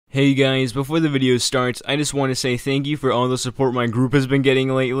Hey guys, before the video starts, I just want to say thank you for all the support my group has been getting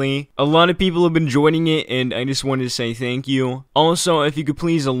lately. A lot of people have been joining it, and I just wanted to say thank you. Also, if you could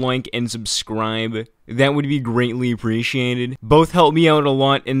please like and subscribe, that would be greatly appreciated. Both help me out a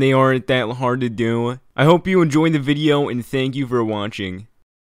lot, and they aren't that hard to do. I hope you enjoyed the video, and thank you for watching.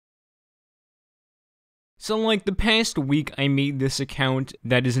 So like the past week I made this account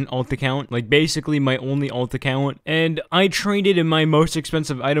that is an alt account, like basically my only alt account, and I traded in my most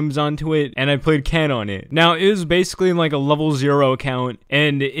expensive items onto it and I played Cat on it. Now it was basically like a level 0 account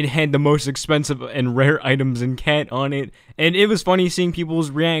and it had the most expensive and rare items in Cat on it, and it was funny seeing people's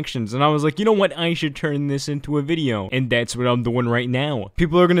reactions, and I was like, you know what, I should turn this into a video, and that's what I'm doing right now.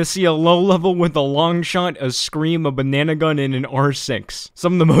 People are gonna see a low level with a long shot, a scream, a banana gun, and an R6.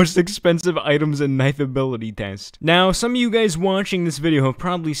 Some of the most expensive items in knife ability test. Now, some of you guys watching this video have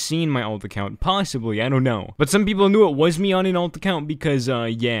probably seen my alt account, possibly, I don't know. But some people knew it was me on an alt account because,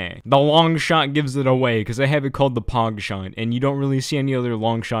 yeah, the long shot gives it away, because I have it called the Pog shot, and you don't really see any other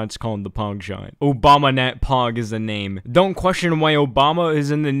long shots called the Pog shot. Obama Nat Pog is the name. Don't question why Obama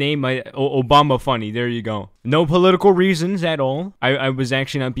is in the name. Obama funny, there you go. No political reasons at all. I was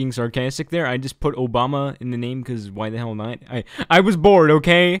actually not being sarcastic there. I just put Obama in the name because why the hell not? I was bored,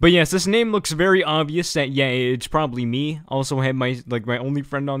 okay? But yes, this name looks very obvious that, yeah, it's probably me. Also have my only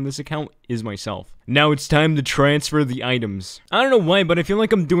friend on this account is myself. Now it's time to transfer the items. I don't know why, but I feel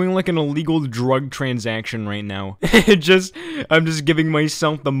like I'm doing like an illegal drug transaction right now. I'm just giving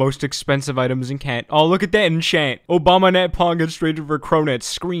myself the most expensive items in Cat. Oh, look at that in chat. Obama Nat Pog gets traded for Chronat,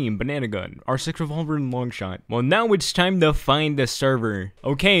 Scream, Banana Gun, R6 Revolver, and Long Shot. Well, now it's time to find the server.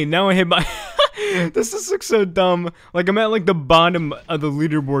 Okay, now I hit my... This is like so dumb. Like I'm at like the bottom of the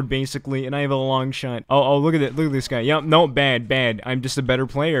leaderboard basically, and I have a long shot. Oh, look at it. Look at this guy. Yep, no, bad. I'm just a better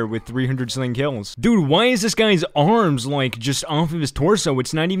player with 300 something kills. Dude, why is this guy's arms like just off of his torso?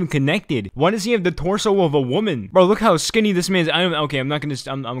 It's not even connected. Why does he have the torso of a woman? Bro, look how skinny this man's. Okay, I'm gonna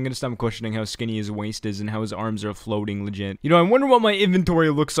stop questioning how skinny his waist is and how his arms are floating legit. You know, I wonder what my inventory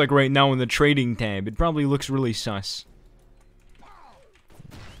looks like right now in the trading tab. It probably looks really sus.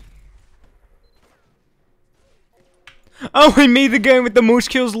 Oh, I made the guy with the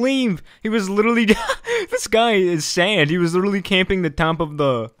most kills leave. He was literally... This guy is sad. He was literally camping the top of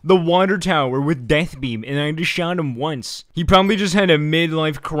the water tower with death beam, and I just shot him once. He probably just had a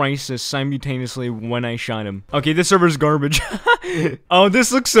midlife crisis simultaneously when I shot him. Okay, this server's garbage. Oh,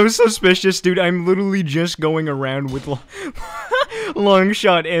 this looks so suspicious, dude. I'm literally just going around with long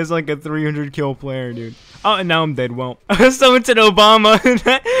shot as like a 300 kill player, dude. Oh, and now I'm dead. Well, someone said Obama.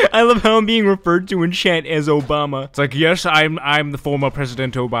 I love how I'm being referred to in chat as Obama. It's like, yes, I'm the former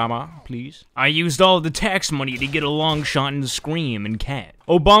President Obama, please. I used all the tax money to get a long shot and Scream and Cat.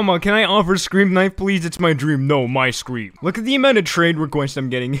 Obama, can I offer Scream knife, please? It's my dream. No, my Scream. Look at the amount of trade requests I'm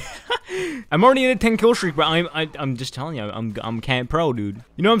getting. I'm already in a 10 kill streak, but I'm just telling you, I'm Cat Pro, dude.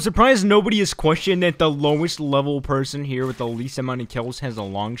 You know, I'm surprised nobody has questioned that the lowest level person here with the least amount of kills has a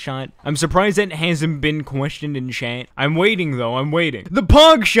long shot. I'm surprised that hasn't been questioned in chat. I'm waiting though, I'm waiting. The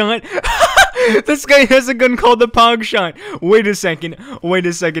Pog shot! This guy has a gun called the Pog shot. Wait a second,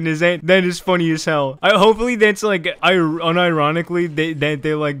 is that is funny as hell. Hopefully that's like, unironically,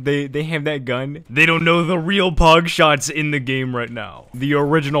 they have that gun. They don't know the real Pog shots in the game right now. The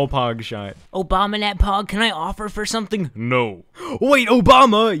original Pog shot. Obama Nat Pog, can I offer for something? No. Wait,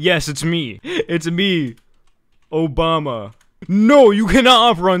 Obama? Yes, it's me. It's me. Obama. No, you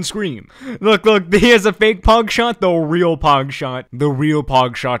cannot offer on Scream. Look, he has a fake Pog shot, the real Pog shot. The real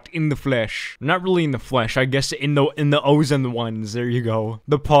Pog shot in the flesh. Not really in the flesh, I guess in the O's and the ones. There you go.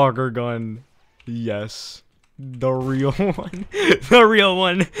 The Pogger gun. Yes. The real one. The real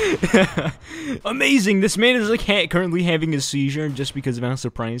one. Amazing. This man is like currently having a seizure just because of how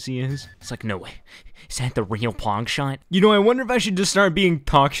surprised he is. It's like, no way. Is that the real Pog shot? You know, I wonder if I should just start being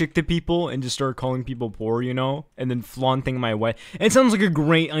toxic to people and just start calling people poor, you know? And then flaunting my way. It sounds like a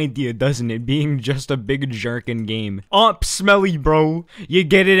great idea, doesn't it? Being just a big jerk in game. Up, smelly, bro. You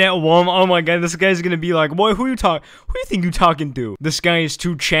get it at Walmart. Oh my god, this guy's gonna be like, boy, who you think you talking to? This guy is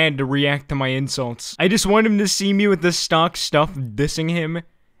too Chad to react to my insults. I just want him to see me with the stock stuff dissing him.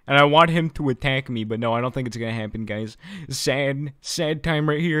 And I want him to attack me, but no, I don't think it's gonna happen, guys. Sad time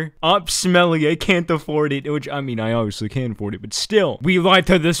right here. Up, smelly, I can't afford it. Which, I mean, I obviously can afford it, but still. We lied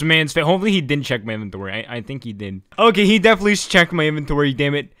to this man's face. Hopefully he didn't check my inventory. I think he did. Okay, he definitely checked my inventory,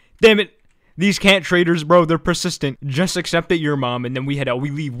 damn it. Damn it. These Cat traders, bro, they're persistent. Just accept that you're mom, and then we head out. We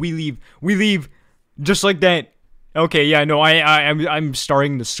leave. Just like that. Okay, yeah, no, I'm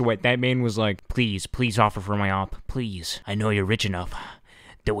starting to sweat. That man was like, please offer for my op. Please. I know you're rich enough.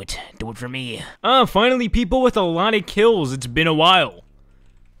 Do it for me. Finally people with a lot of kills. It's been a while.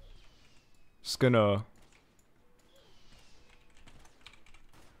 gonna...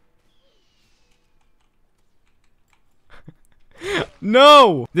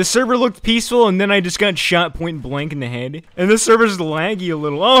 No! The server looked peaceful and then I just got shot point blank in the head. And the server's laggy a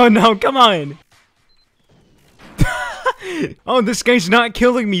little. Oh no, come on! Oh, this guy's not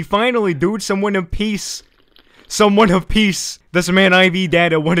killing me. Finally, dude. Someone of peace. Someone of peace. This man IV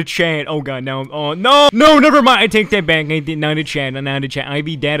data. What a chat. Oh god, now. Oh no! No, never mind. I take that back. I did not a chat. Not a chat.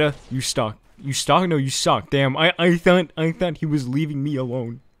 IV data. You stuck. You stuck? No, you suck. Damn. I thought he was leaving me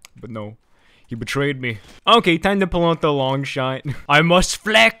alone. But no. He betrayed me. Okay, time to pull out the long shot. I must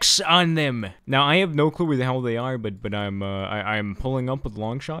flex on them. Now I have no clue where the hell they are, but I'm pulling up with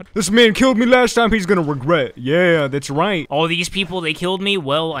long shot. This man killed me last time. He's gonna regret. Yeah, that's right. All these people, they killed me?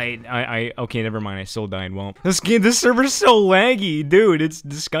 Well, okay, never mind. I still died. Well, this server's so laggy, dude. It's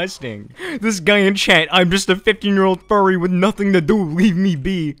disgusting. This guy in chat. I'm just a 15-year-old furry with nothing to do. Leave me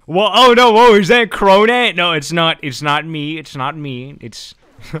be. Well, oh no, oh, is that Chronat? No, it's not. It's not me. It's not me. It's.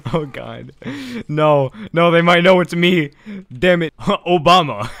 Oh god. No, they might know it's me. Damn it.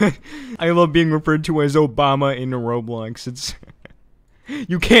 Obama. I love being referred to as Obama in Roblox. It's...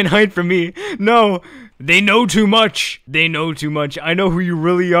 You can't hide from me. No. They know too much. They know too much. I know who you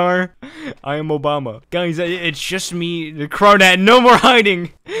really are. I am Obama. Guys, it's just me, the Chronat. No more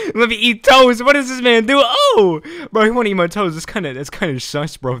hiding. Let me eat toes. What does this man do? Oh! Bro, he wanna eat my toes. That's kinda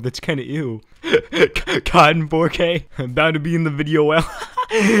sus, bro. That's kinda ew. Cotton 4K. About to be in the video well.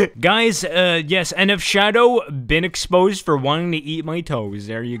 Guys, yes, NF Shadow been exposed for wanting to eat my toes.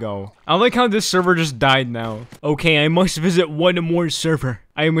 There you go. I like how this server just died now. Okay, I must visit one more server.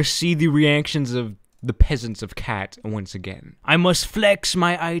 I must see the reactions of the peasants of Cat once again. I must flex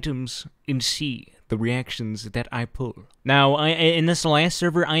my items and see the reactions that I pull. Now, in this last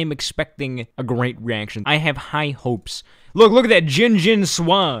server, I am expecting a great reaction. I have high hopes. Look at that Jin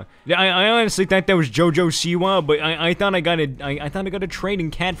Swa. I honestly thought that was Jojo Siwa, but I thought I got a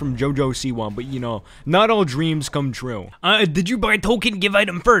trading cat from Jojo Siwa, but you know, not all dreams come true. Did you buy a token? Give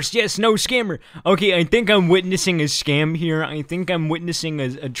item first. Yes, no scammer. Okay, I think I'm witnessing a scam here. I think I'm witnessing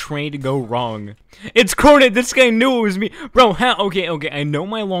a trade go wrong. It's Chronat. This guy knew it was me. Bro, okay, I know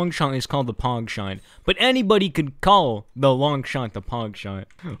my long shot is called the Pog shot, but anybody could call the long shot the Pog shot.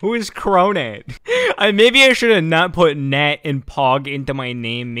 Who is Chronat? Maybe I should have not put Nat and Pog into my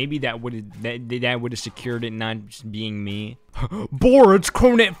name. Maybe that would have secured it not just being me. Boar, it's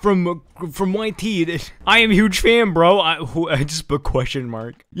Chronat from YT. I am a huge fan, bro. I just put question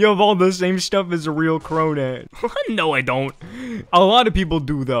mark. You have all the same stuff as a real Chronat. No, I don't. A lot of people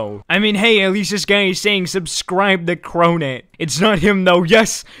do, though. I mean, hey, at least this guy is saying subscribe to Chronat. It's not him, though.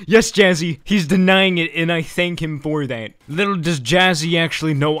 Yes, Jazzy. He's denying it, and I thank him for that. Little does Jazzy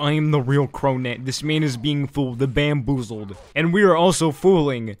actually know I am the real Chronat. This man is being fooled, the bamboozled. And we are also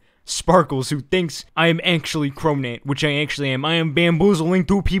fooling Sparkles, who thinks I am actually Chronat, which I actually am. I am bamboozling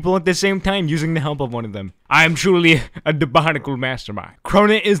two people at the same time using the help of one of them. I am truly a diabolical mastermind.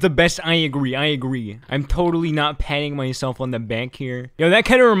 Chronat is the best. I agree. I'm totally not patting myself on the back here. Yo, that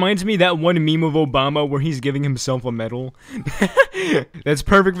kind of reminds me of that one meme of Obama where he's giving himself a medal. That's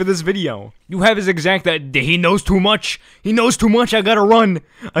perfect for this video. You have his exact that he knows too much. He knows too much. I gotta run.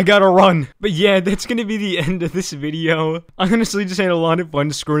 But yeah, that's gonna be the end of this video. I honestly just had a lot of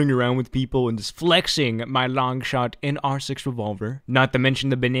fun screwing around with people and just flexing my long shot and R6 revolver. Not to mention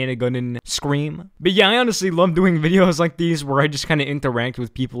the banana gun and scream. But yeah, I honestly love doing videos like these where I just kind of interact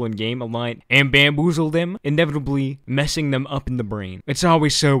with people in game a lot and bamboozle them, inevitably messing them up in the brain. It's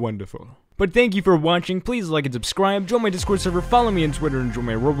always so wonderful. But thank you for watching. Please like and subscribe, join my Discord server, follow me on Twitter, and join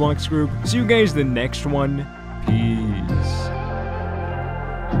my Roblox group. See you guys in the next one. Peace.